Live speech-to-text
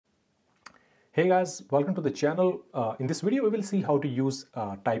Hey guys, welcome to the channel. In this video, we will see how to use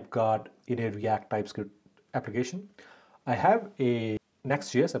TypeGuard in a React TypeScript application. I have a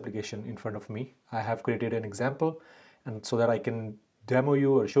Next.js application in front of me. I have created an example, and so that I can demo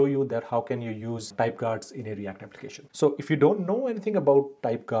you or show you that how can you use TypeGuards in a React application. So if you don't know anything about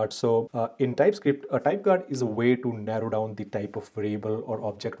TypeGuard, in TypeScript, a TypeGuard is a way to narrow down the type of variable or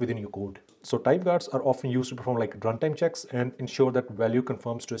object within your code. So TypeGuards are often used to perform like runtime checks and ensure that value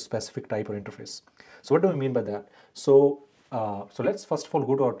conforms to a specific type or interface. So what do I mean by that? So let's first of all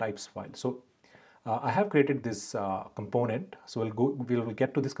go to our types file. I have created this component. So we'll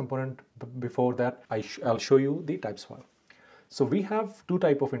get to this component. Before that, I'll show you the types file. So we have two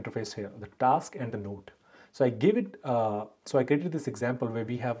type of interface here, the task and the node. So I created this example where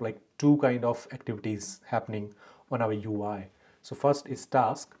we have like two kind of activities happening on our UI. So first is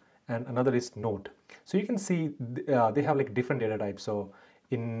task and another is node. So you can see they have like different data types. So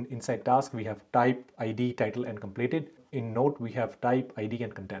inside task, we have type, ID, title, and completed. In node, we have type, ID,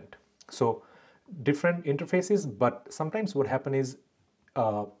 and content. So different interfaces, but sometimes what happen is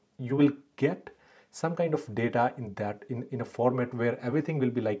you will get some kind of data in a format where everything will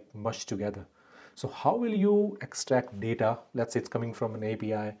be like mushed together. So how will you extract data? Let's say it's coming from an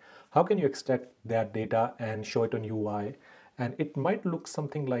API. How can you extract that data and show it on UI? And it might look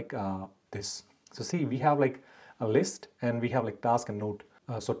something like this. So see, we have like a list and we have like task and node.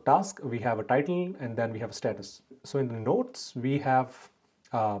 So task, we have a title and then we have a status. So in the nodes, we have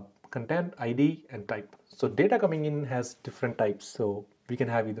content, ID, and type. So data coming in has different types. So we can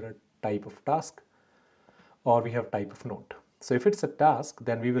have either a type of task or we have type of node. So if it's a task,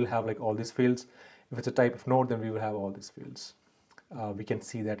 then we will have like all these fields. If it's a type of node, then we will have all these fields. We can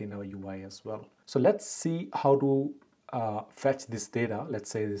see that in our UI as well. So let's see how to fetch this data. Let's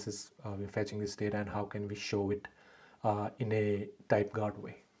say this is we're fetching this data, and how can we show it in a TypeGuard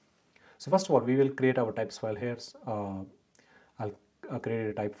way. So first of all, we will create our types file here. I'll create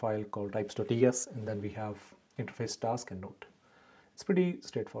a type file called types.ts, and then we have interface, task, and node. It's pretty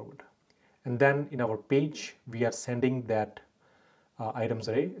straightforward. And then in our page, we are sending that items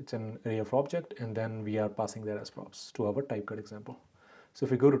array. It's an array of object, and then we are passing that as props to our TypeGuard example. So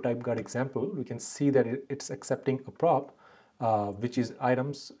if we go to TypeGuard example, we can see that it's accepting a prop, which is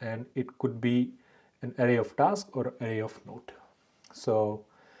items, and it could be an array of task or array of node. So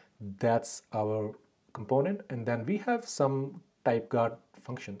that's our component, and then we have some TypeGuard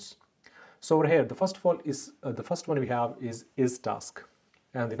functions. So over here, the first one we have is task,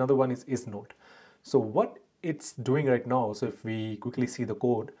 and another one is node. So what it's doing right now, so if we quickly see the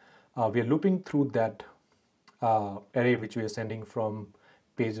code, we are looping through that array which we are sending from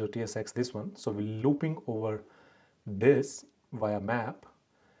page.tsx, this one. So we're looping over this via map.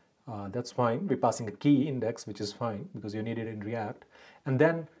 That's fine. We're passing a key index, which is fine because you need it in React. And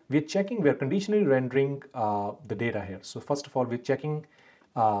then we're checking, we're conditionally rendering the data here. So first of all, we're checking,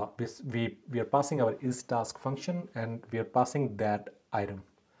 we are passing our isTask function, and we are passing that item,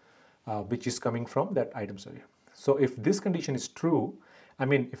 which is coming from that items array. So if this condition is true, I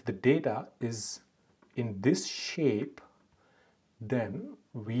mean, if the data is in this shape, then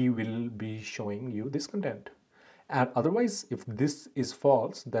we will be showing you this content. And otherwise, if this is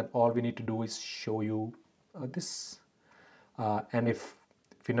false, then all we need to do is show you this. And if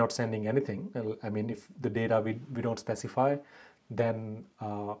we're not sending anything, I mean, if the data we don't specify, then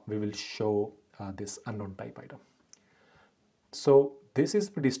we will show this unknown type item. So this is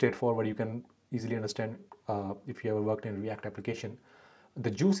pretty straightforward. You can easily understand if you ever worked in a React application. The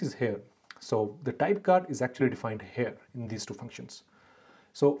juice is here. So the TypeGuard is actually defined here in these two functions.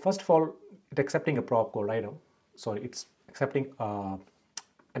 So first of all, it's accepting a prop called item. Sorry, it's accepting an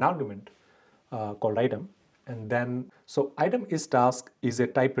argument called item. And then, so item is task is a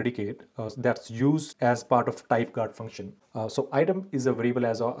type predicate that's used as part of TypeGuard function. So item is a variable,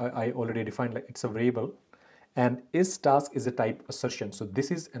 as I already defined, like it's a variable. And is task is a type assertion. So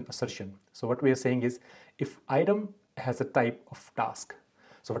this is an assertion. So what we are saying is, if item has a type of task,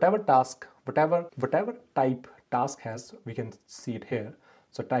 so whatever type task has, we can see it here.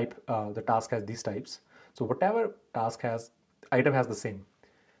 So the task has these types. So whatever task has, item has the same.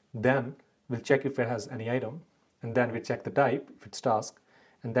 Then we'll check if it has any item, and then we check the type if it's task,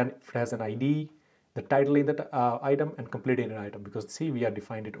 and then if it has an ID, the title in that item, and completed an item, because see, we have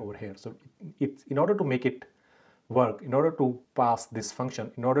defined it over here. So it's in order to make it work, in order to pass this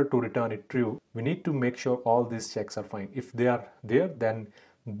function, in order to return it true, we need to make sure all these checks are fine. If they are there, then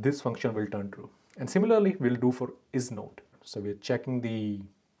this function will turn true. And similarly, we'll do for isNode. So we're checking the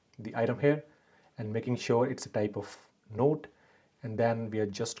item here and making sure it's a type of node, and then we are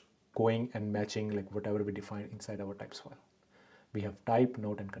just going and matching like whatever we define inside our types file. we have type,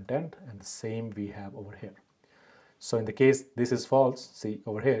 note, and content, and the same we have over here. So in the case this is false, see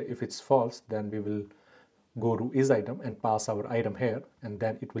over here, if it's false, then we will go to isItem and pass our item here, and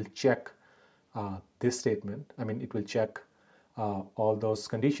then it will check this statement. I mean, it will check all those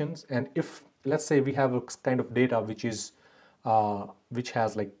conditions. And if, let's say, we have a kind of data which is which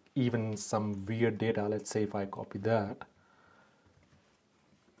has like even some weird data, let's say if I copy that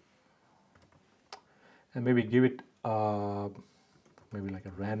and maybe give it maybe like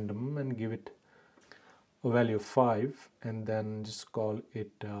a random and give it a value of 5 and then just call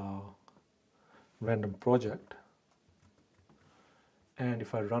it random project, and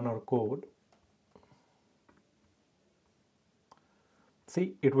if I run our code,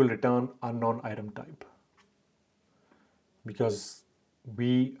 see, it will return unknown item type, because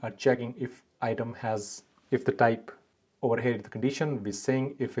we are checking if item has, if the type over here is the condition, we're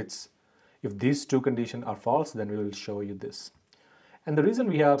saying if these two conditions are false, then we will show you this. And the reason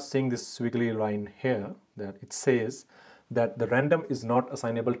we are seeing this squiggly line here, that it says that the random is not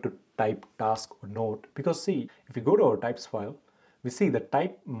assignable to type, task, or note, because see, if you go to our types file, we see the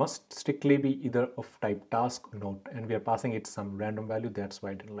type must strictly be either of type task or note, and we are passing it some random value. That's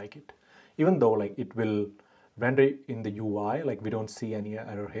why I didn't like it. Even though like it will render in the UI, like we don't see any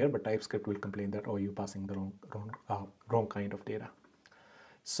error here, but TypeScript will complain that, oh, you're passing the wrong kind of data.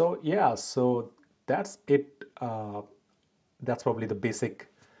 So yeah, so that's it. That's probably the basic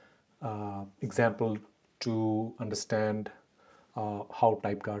example to understand how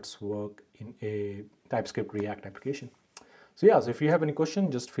type guards work in a TypeScript React application. So yeah, so if you have any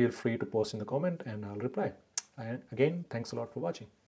question, just feel free to post in the comment and I'll reply. And again, thanks a lot for watching.